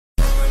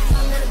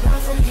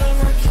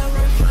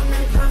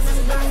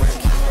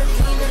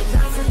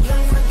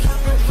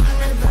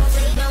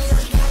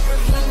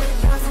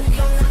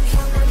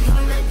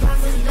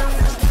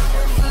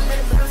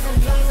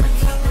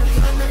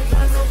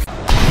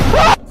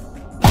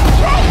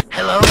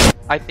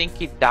I think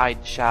he died,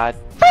 Shad.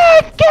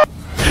 Frankie!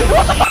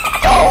 What the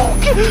fuck?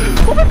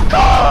 Oh my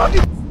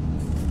god!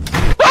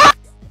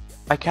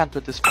 I can't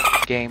with this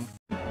fucking game.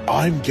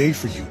 I'm gay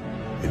for you,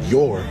 and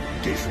you're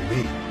gay for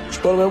me.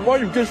 Spider-Man, why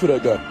are you gay for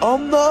that guy?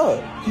 I'm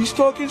not. He's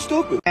talking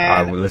stupid.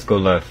 Alright, well, let's go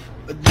left.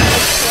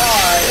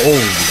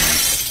 Oh.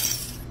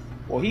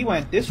 Well, he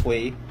went this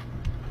way,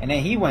 and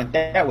then he went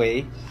that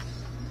way,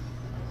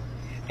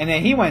 and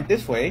then he went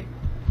this way,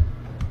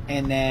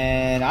 and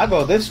then I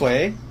go this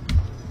way,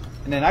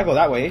 and then I go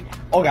that way.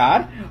 Oh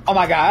god! Oh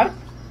my god!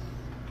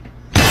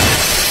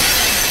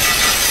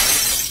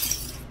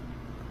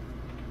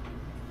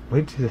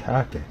 Wait till it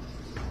happens.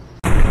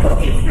 Who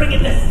keeps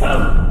ringing this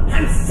phone?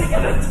 I'm sick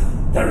of it!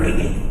 The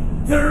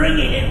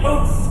ringing, it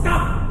won't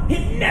stop!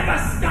 It never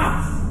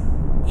stops!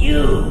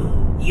 You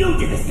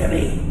did this to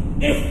me!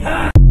 It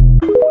hurt!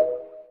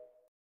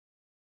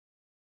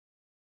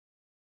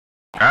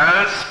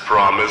 As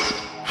promised,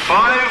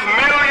 $5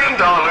 million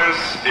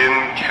in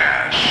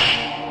cash.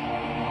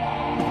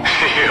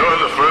 You're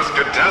the first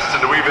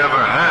contestant we've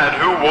ever had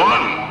who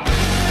won.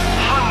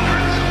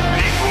 Hundreds of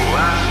people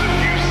last a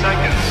few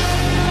seconds.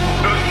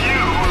 A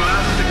few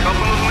last a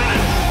couple of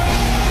minutes.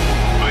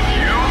 But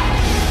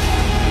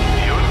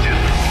you're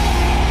different.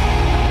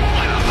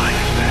 I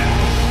like that.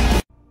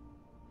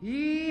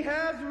 He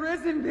has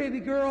risen, baby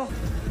girl.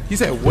 He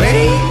said,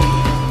 wait.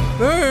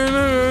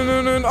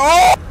 No.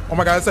 Oh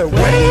my god, I said,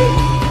 wait.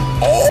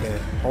 Oh. Okay,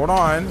 hold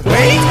on.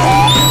 Wait.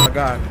 Oh my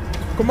god.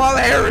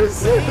 Kamala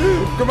Harris.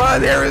 Kamala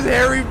Harris,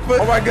 hairy foot.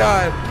 Oh my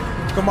god.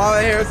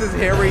 Kamala Harris's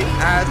hairy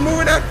ass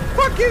moving at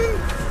fucking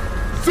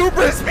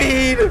super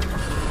speed.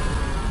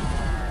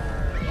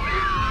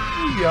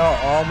 Y'all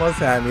almost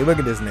had me. Look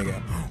at this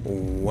nigga.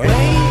 Wait.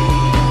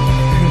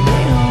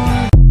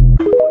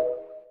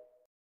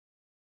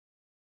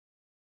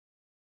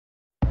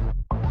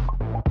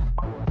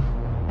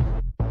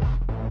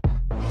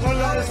 What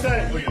did I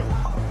say for you?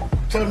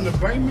 Tell them to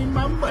bring me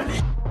my money.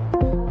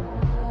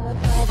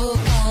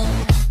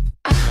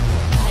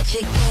 Watch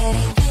it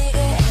getting bigger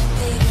and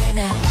bigger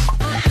now.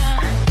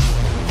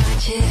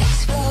 Watch it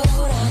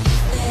explode on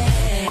your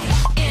face.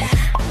 Yeah.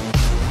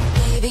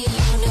 Baby,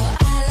 you know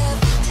I love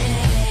the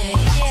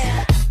taste.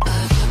 Yeah.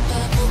 Of your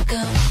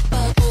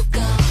bubble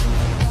gum.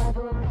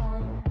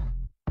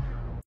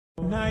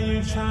 Now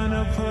you're trying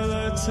to pull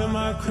up to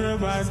my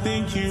crib. I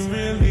think you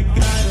really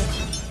got it.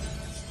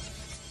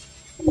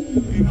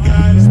 You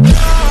got it.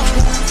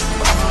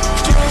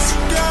 Just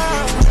go.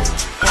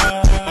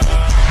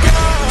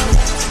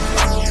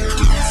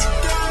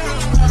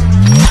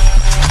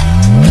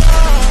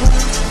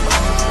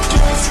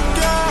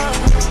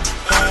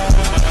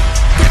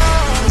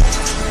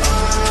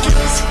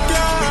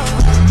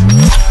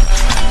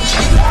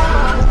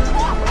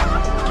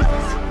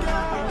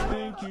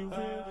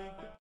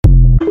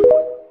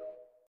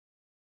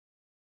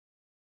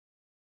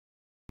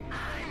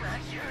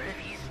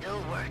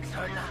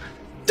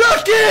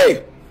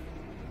 Ducky!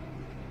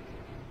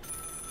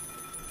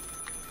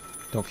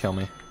 Don't kill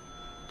me.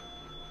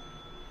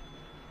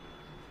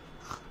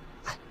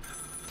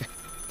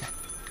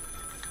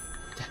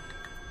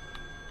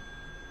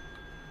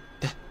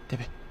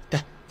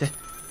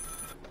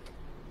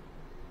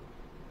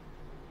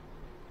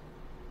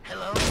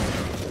 Hello?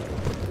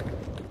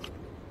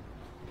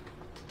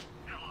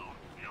 Hello,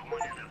 no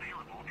one is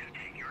available to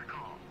take your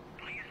call.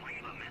 Please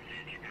leave a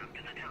message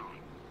after the tone.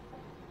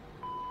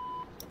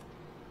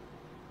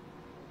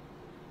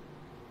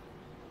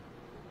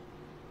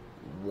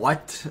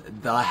 What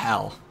the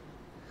hell?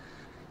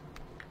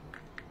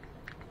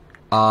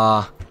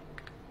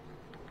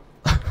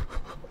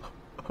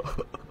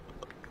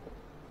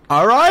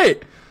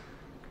 Alright!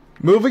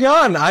 Moving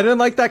on. I didn't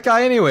like that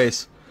guy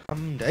anyways.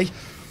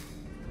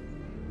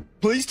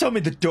 Please tell me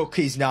the duck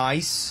is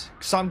nice,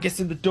 because I'm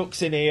guessing the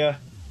duck's in here.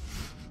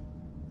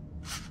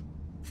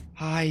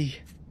 Hi.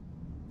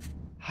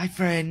 Hi,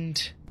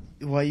 friend.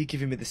 Why are you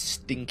giving me the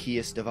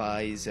stinkiest of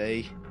eyes,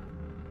 eh?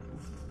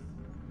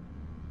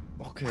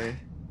 Okay.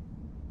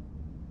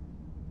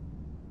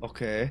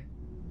 Okay.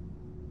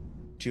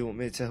 Do you want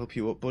me to help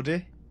you up,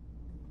 buddy?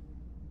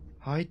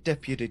 Hi,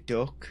 Deputy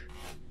Duck.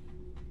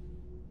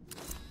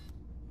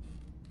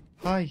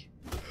 Hi.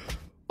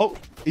 Oh,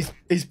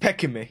 he's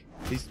pecking me.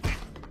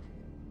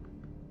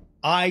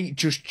 I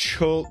just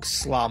choke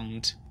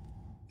slammed.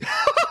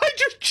 I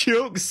just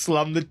choke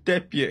slammed the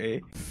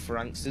deputy.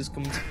 Frankster's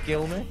coming to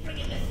kill me.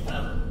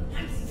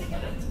 I'm sick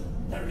of it.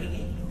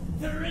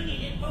 The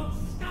ringing, it won't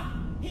stop.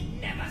 It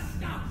never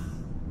stops.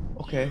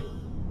 Okay.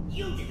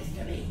 You did this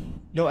to me.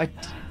 No, I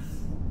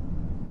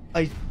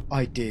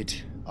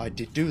did. I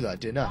did do that,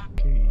 didn't I?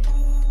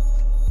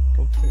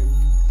 Okay.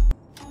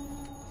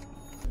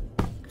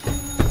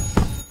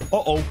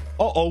 Uh-oh.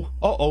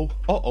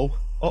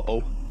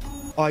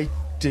 I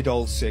did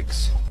all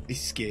 6.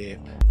 Escape.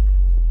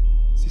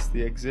 Is this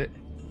the exit?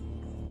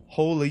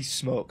 Holy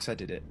smokes, I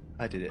did it.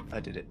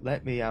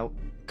 Let me out.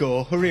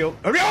 Go, hurry up.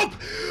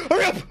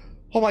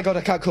 Oh my god,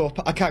 I can't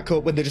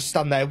cope when they just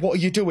stand there. What are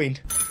you doing?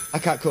 I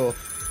can't cope.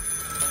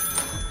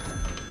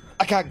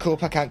 can't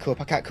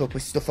cope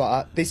with stuff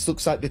like that. This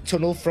looks like the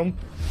tunnel from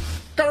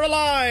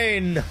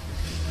Coraline!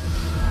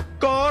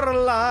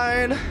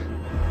 Coraline!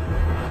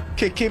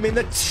 Kick him in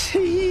the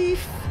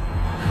teeth!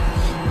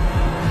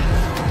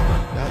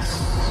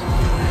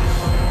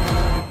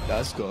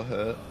 That's gonna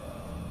hurt.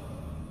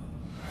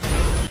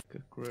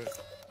 Good grip.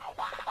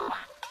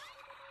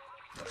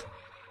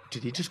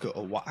 Did he just go,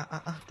 oh, what?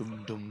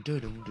 Dum dum dum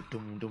dum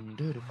dum dum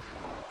dum.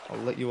 I'll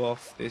let you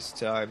off this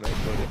time,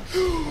 everybody.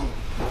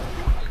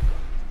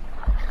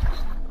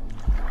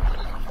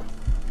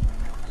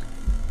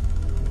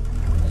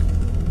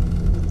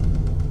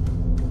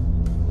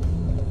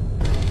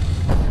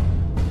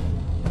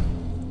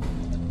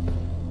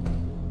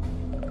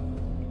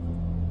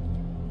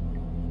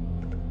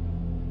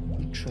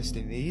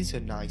 Interesting, these are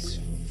nice,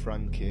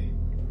 Frankie.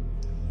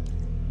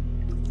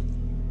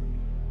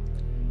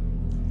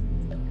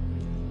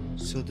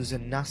 So there's a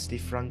nasty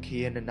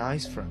Frankie and a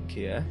nice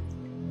Frankie, eh?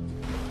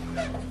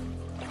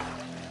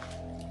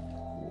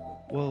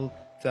 Well,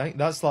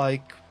 that's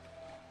like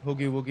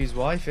Huggy Wuggy's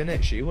wife,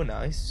 innit? She were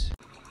nice.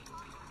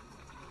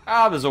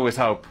 Ah, there's always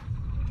hope.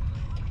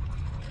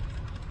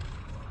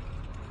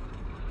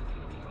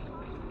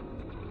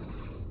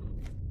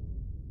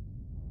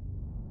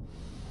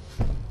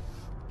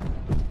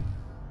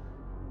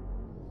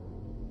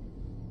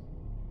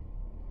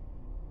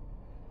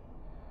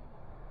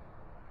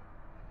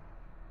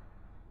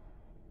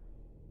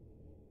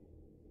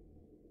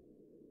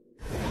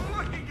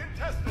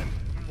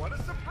 What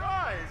a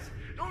surprise!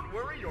 Don't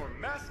worry your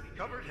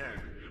mask-covered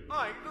head.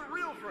 I'm the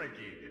real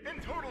Frankie,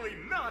 and totally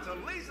not a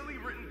lazily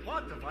written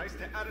plot device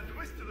to add a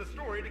twist to the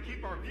story to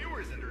keep our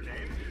viewers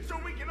entertained, so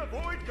we can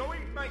avoid going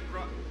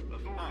bankrupt.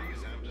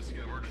 Authorities have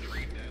discovered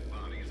 3 dead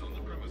bodies on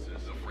the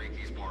premises of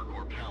Frankie's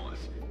Parkour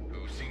Palace,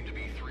 who seem to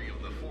be 3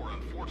 of the 4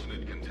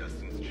 unfortunate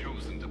contestants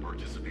chosen to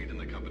participate in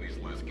the company's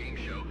last game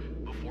show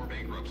before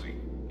bankruptcy.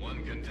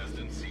 One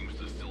contestant seems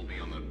to still be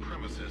on the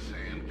premises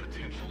and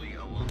potentially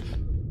alone.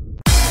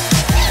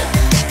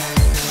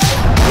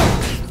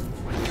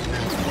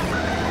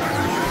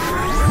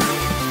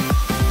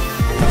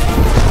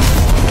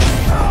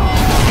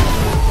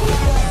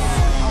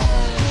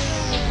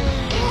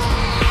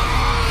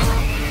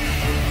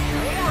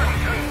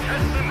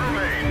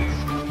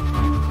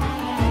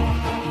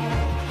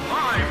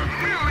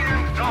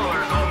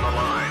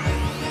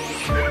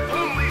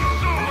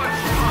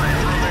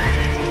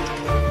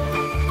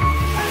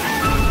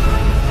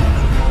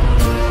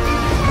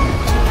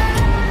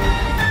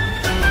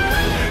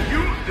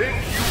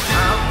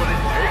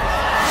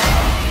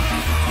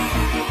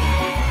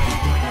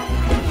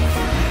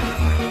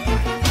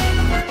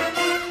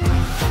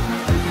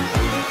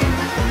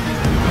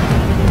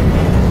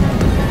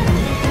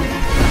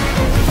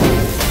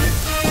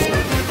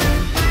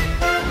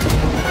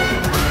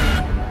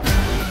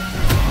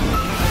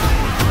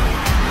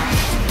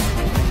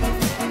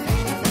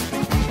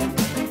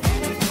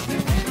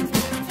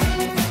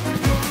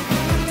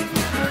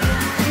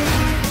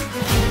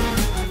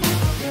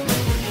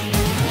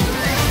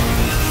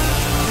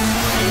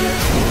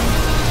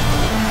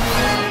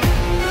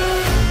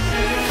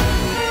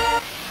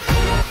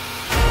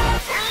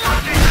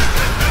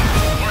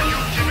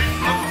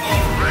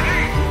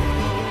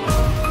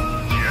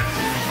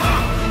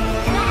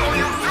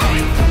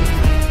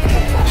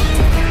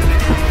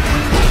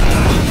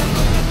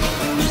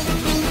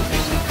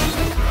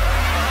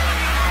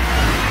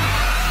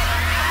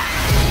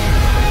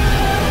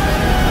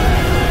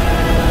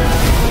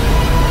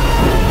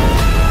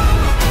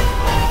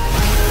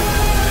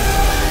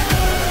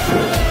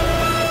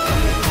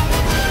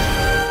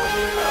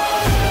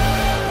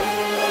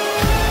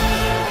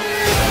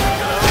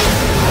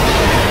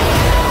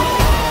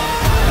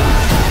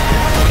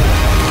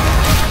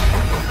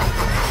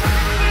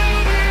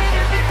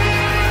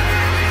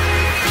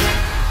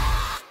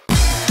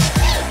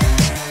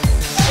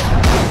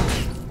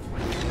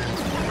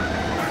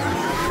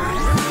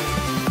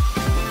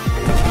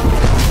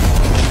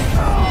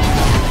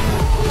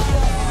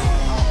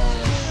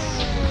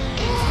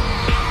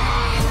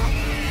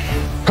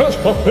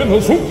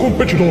 Apenas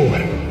competidor.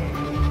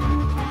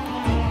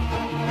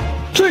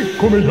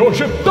 $5 milhões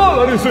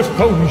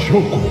estão em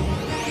jogo.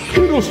 E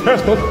nos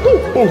resta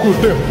tão pouco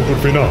tempo pro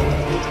final.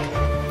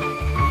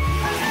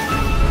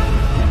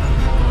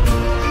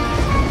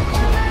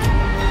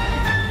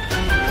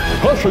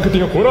 Acha que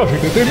tem a coragem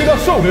e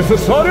determinação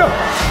necessária?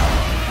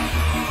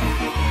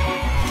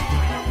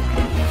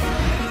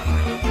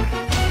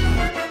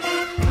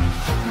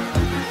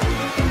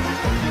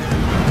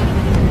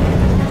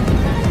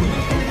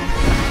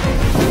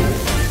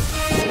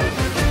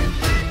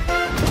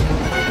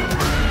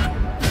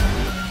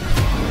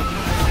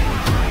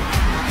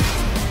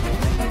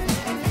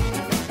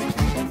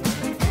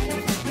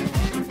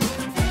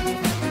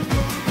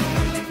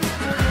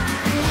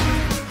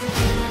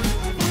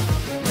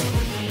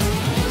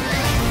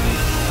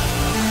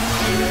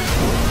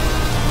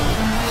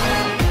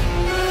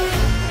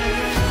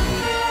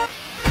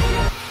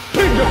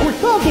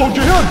 Onde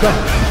anda?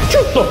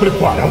 Já está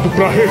preparado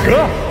para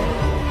regrar?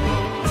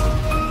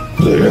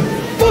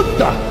 Levanta!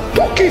 Eita!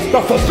 O que está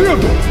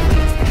fazendo?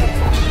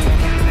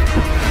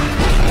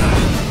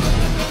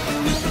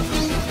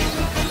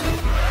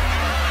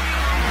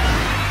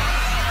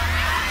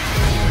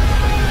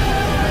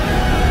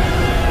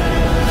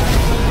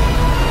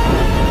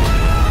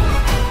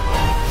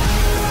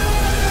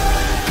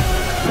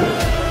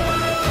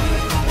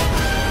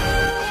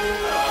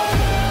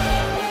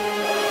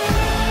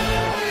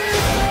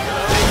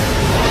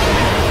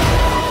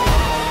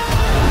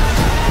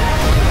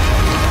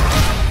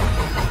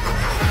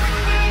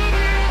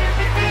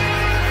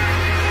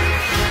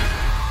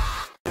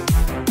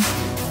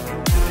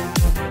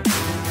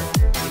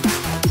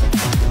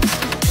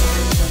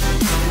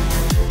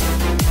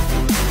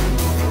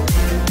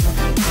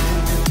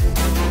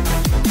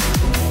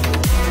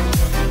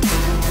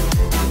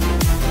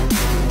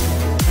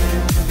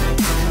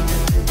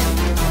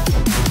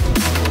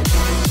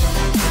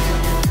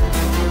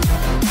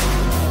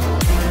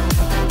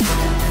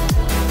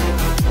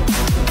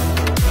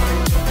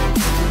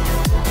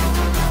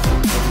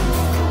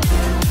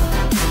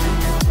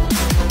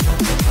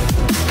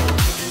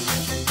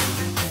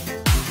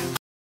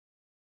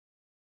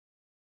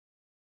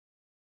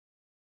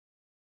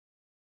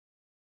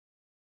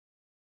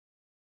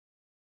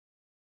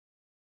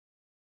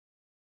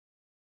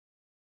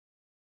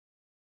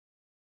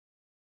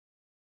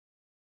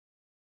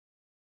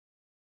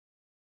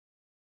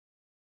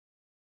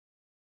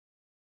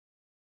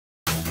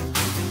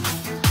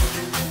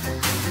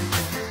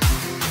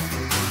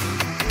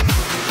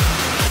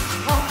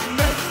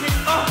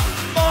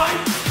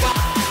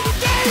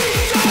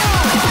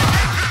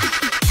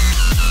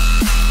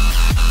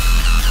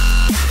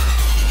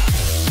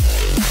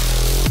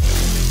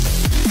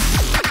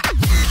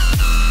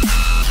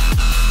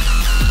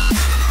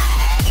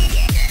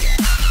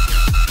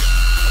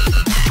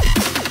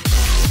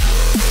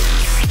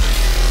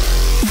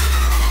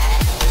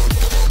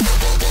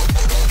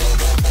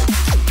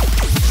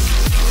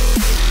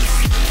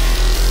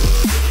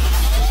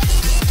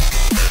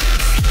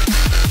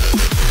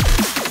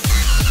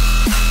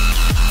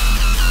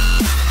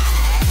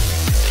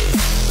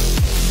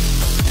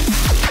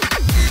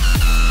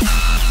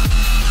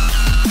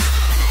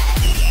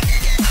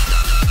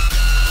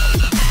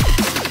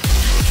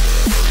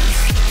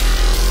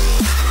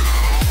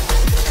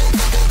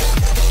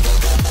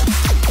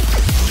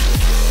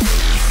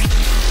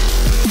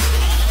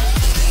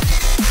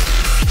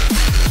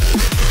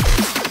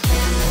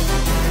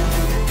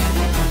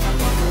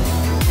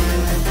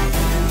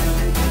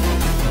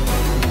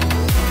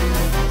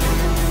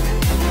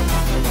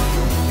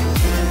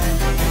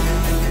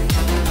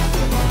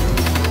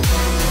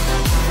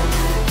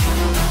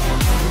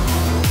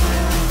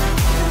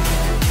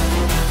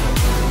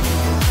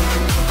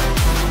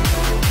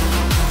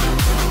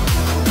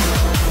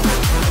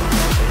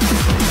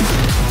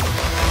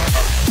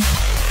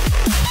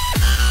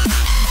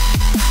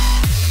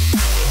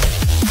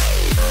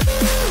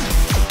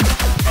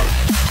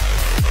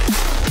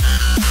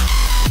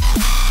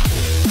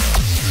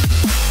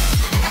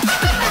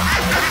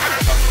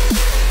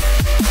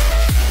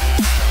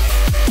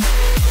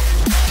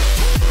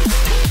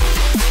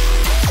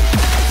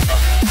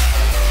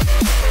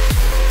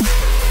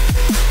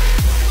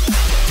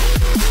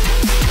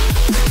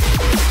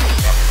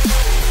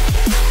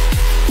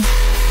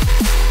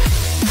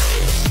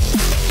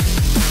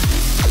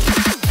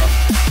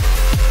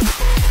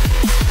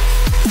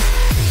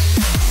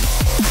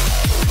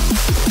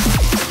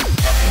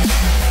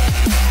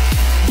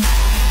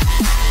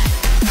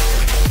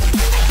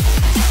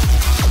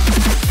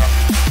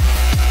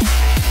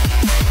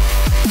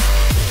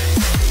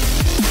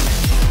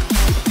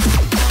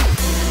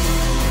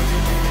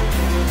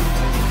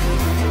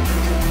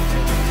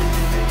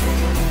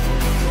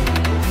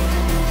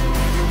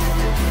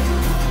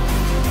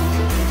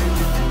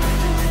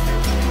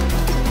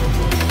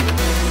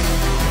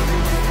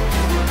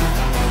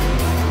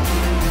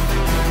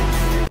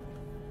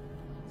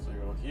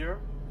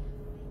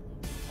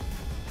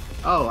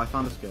 Oh, I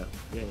found a scare.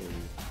 Yay.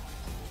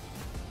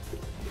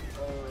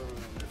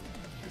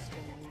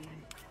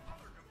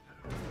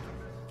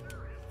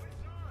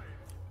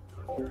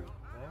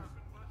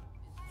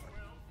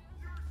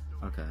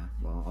 Okay,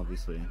 well,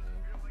 obviously,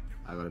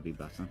 I gotta be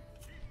better.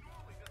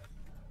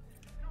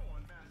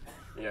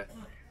 Yeah.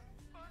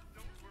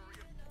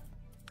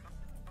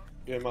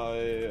 You in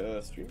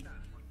my stream?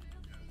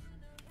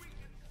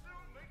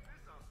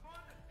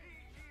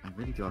 I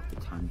really do have the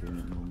time doing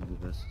it normally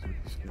versus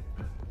with the skip.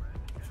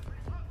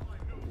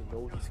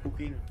 No, he's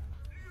cooking.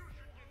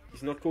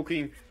 He's not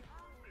cooking.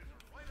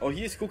 Oh,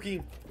 he is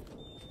cooking.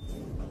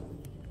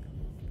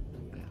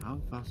 Wait, how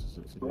fast is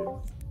it to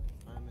go?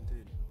 I am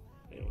indeed.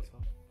 Hey, what's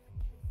up?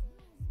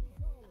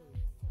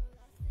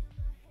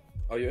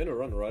 Are you in a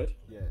run, right?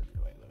 Yeah,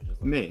 wait,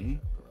 just Me?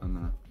 And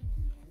then...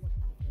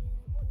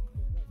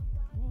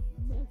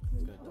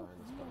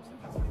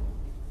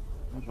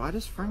 Why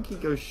does Frankie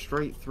go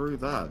straight through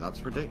there?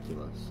 That's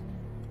ridiculous.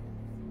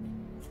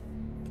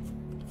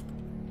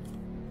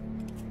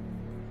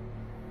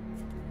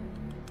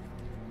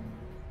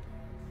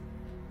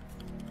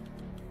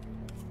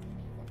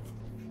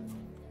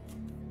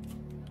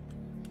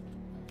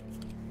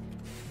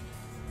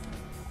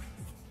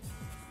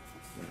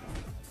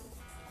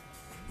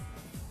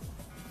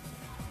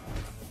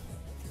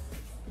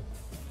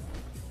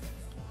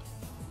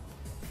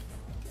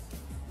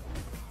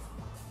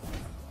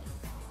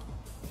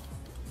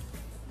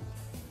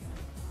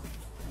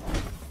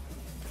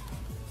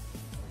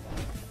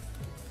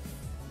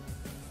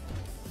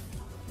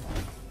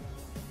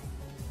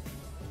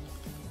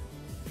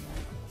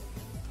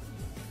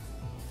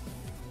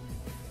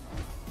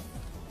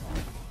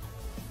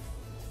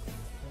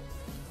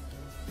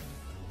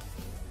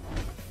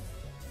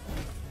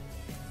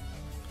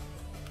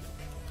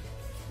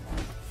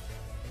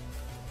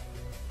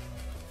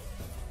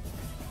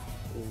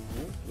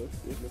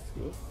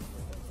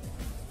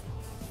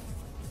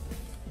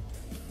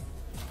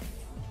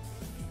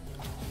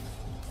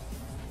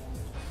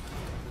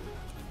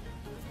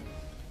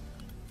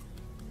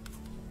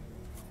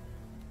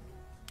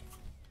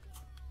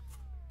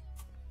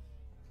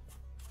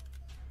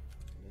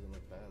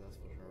 bad, that's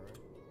for sure, right?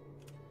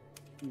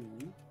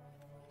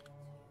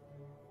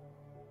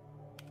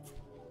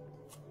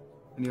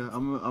 Yeah,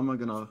 I'm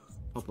gonna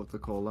pop up the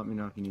call. Let me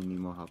know if you need any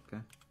more help,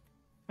 okay?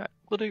 Alright,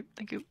 will do.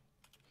 Thank you.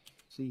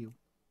 See you.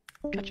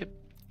 Catch you.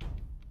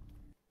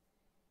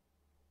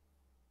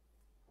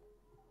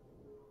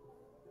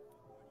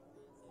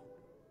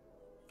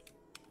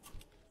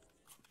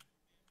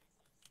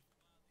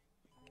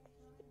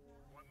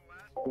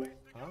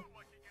 Huh?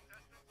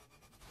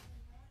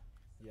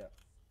 Yeah.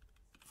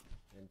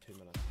 In 2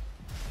 minutes.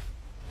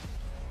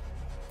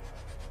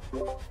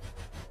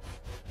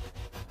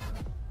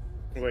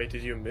 Wait,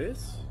 did you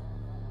miss?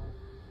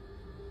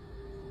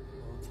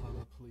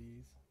 Tyler,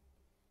 please.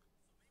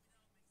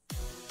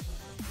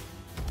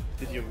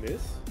 Did you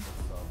miss?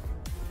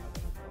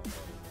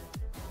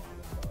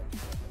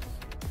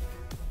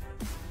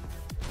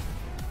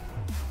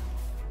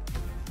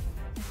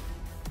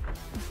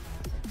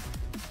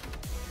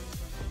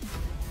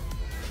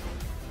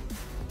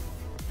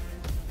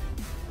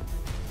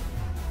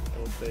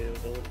 Don't fail,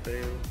 don't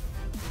fail.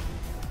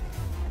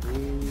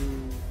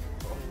 Ooh.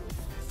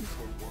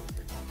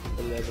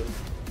 11.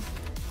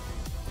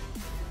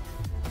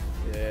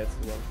 Yeah, it's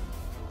the one.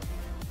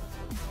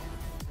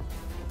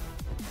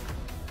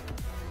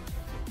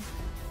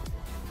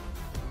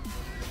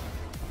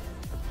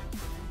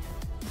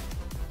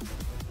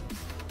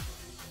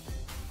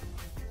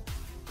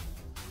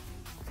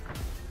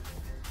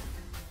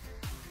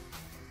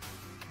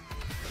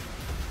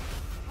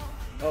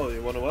 Oh,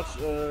 you wanna watch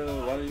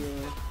while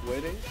you're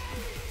waiting?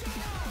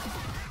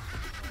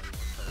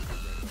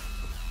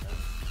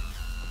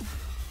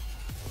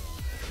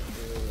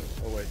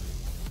 Oh wait.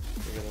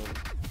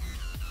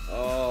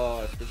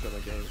 Oh, I switched on my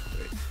game.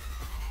 Wait.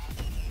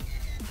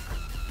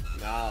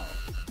 Now.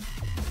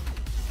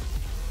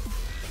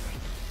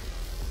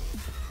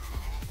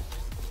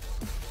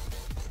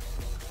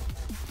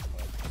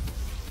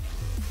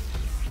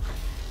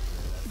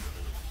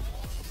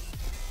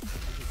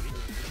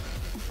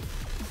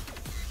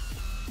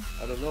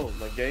 I don't know,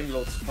 my game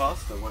loads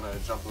faster when I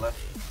jump left.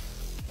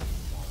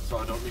 So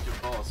I don't need to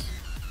pause.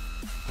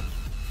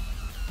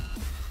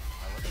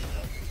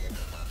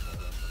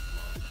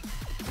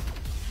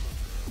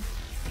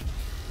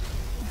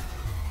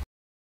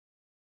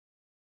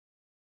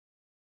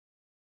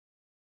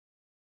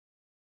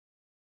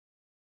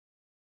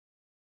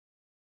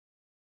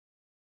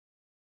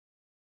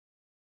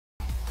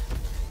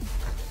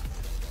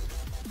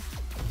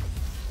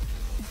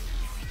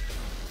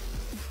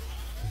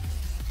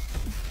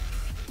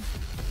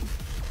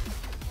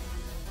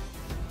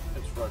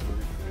 Try to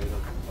recreate it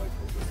like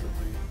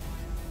consistently.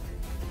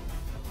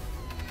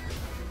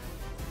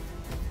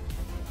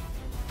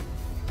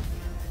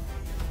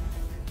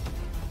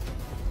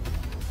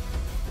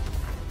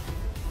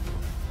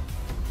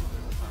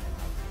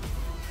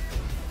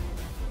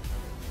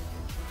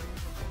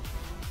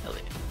 Hell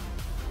yeah.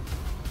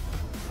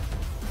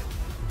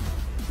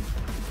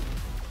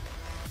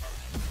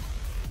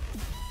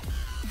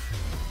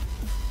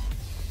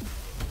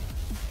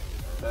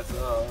 Mess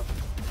up.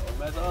 Don't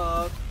mess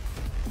up.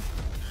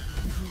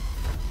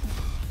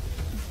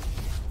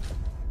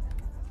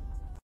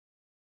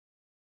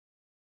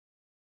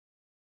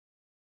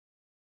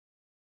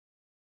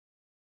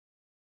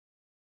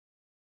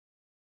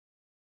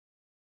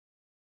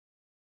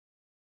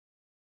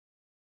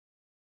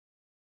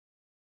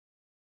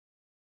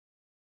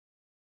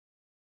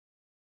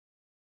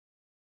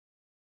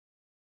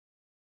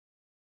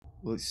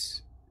 Well,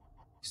 it's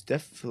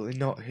definitely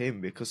not him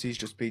because he's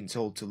just been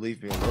told to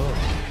leave me alone.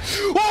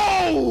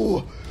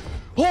 Oh!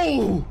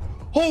 Oh!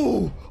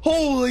 Oh!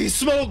 Holy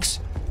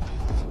smokes!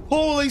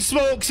 Holy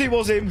smokes, it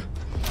was him!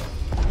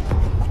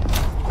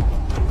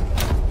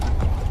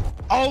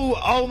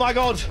 Oh! Oh my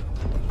god!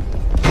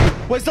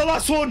 Where's the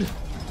last one?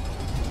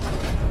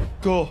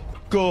 Go!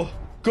 Go!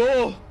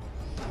 Go!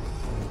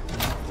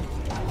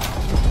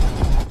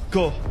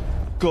 Go!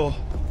 Go!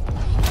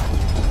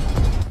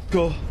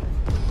 Go!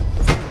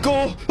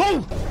 Go!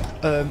 Oh!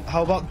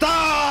 How about that?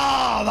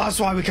 Ah, that's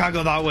why we can't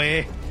go that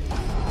way.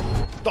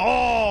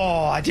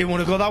 Oh, I didn't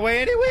want to go that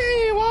way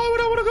anyway. Why would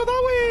I want to go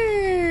that way?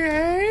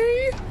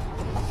 Hey?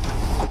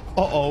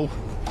 Uh-oh.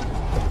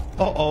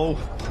 Uh-oh.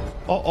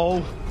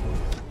 Uh-oh.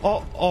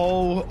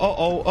 Uh-oh.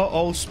 Uh-oh.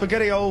 Uh-oh.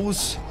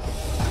 SpaghettiOs.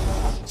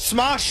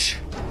 Smash.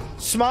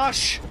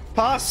 Smash.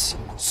 Pass.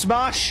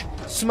 Smash.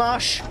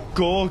 Smash.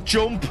 Go.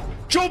 Jump.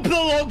 Jump the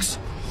logs.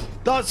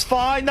 That's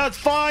fine. That's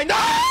fine.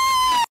 Ah!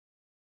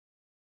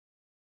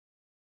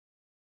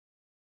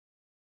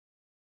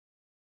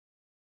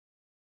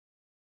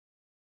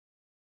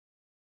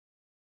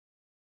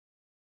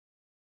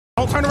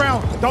 Don't turn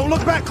around. Don't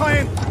look back,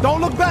 clan.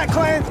 Don't look back,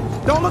 clan.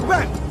 Don't look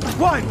back.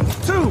 1,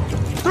 2,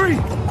 3.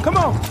 Come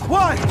on.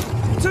 1,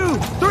 2,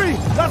 3.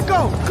 Let's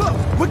go. Cook.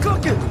 We're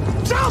cooking.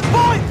 Jump,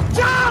 boy.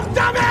 Jump,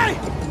 dummy.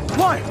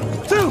 1,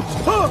 2.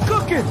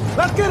 Cooking.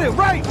 Let's get it.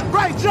 Right.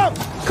 Right. Jump.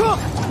 Cook.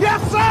 Yes,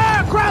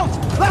 sir. Crouch.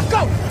 Let's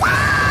go.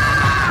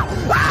 Ah!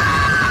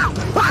 Ah!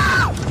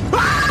 Ah!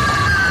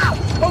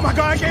 Ah! Oh my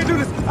God. I can't do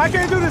this. I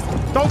can't do this.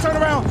 Don't turn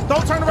around.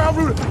 Don't turn around,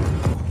 Rudy.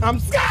 I'm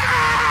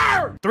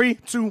scared! 3,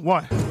 2,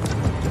 1.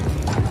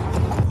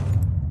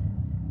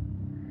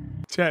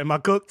 Chat, am I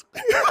cooked?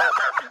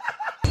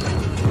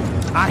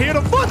 I hear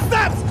the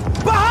footsteps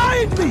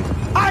behind me!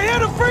 I hear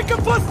the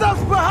freaking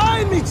footsteps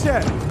behind me,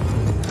 chat!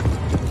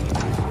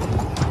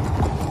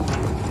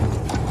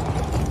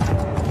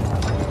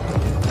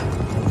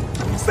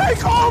 Stay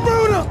calm,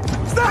 Runa!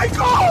 Stay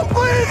calm,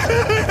 please!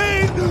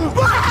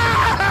 Please!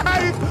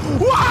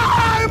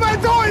 Why am I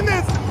doing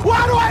this?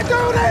 Why do I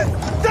do this?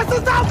 This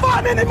is not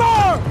fun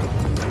anymore!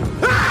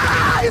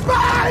 Ah, he's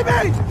behind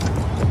me!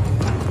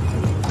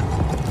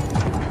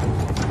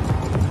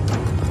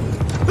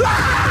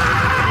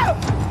 Ah!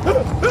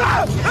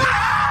 Ah!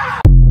 Ah!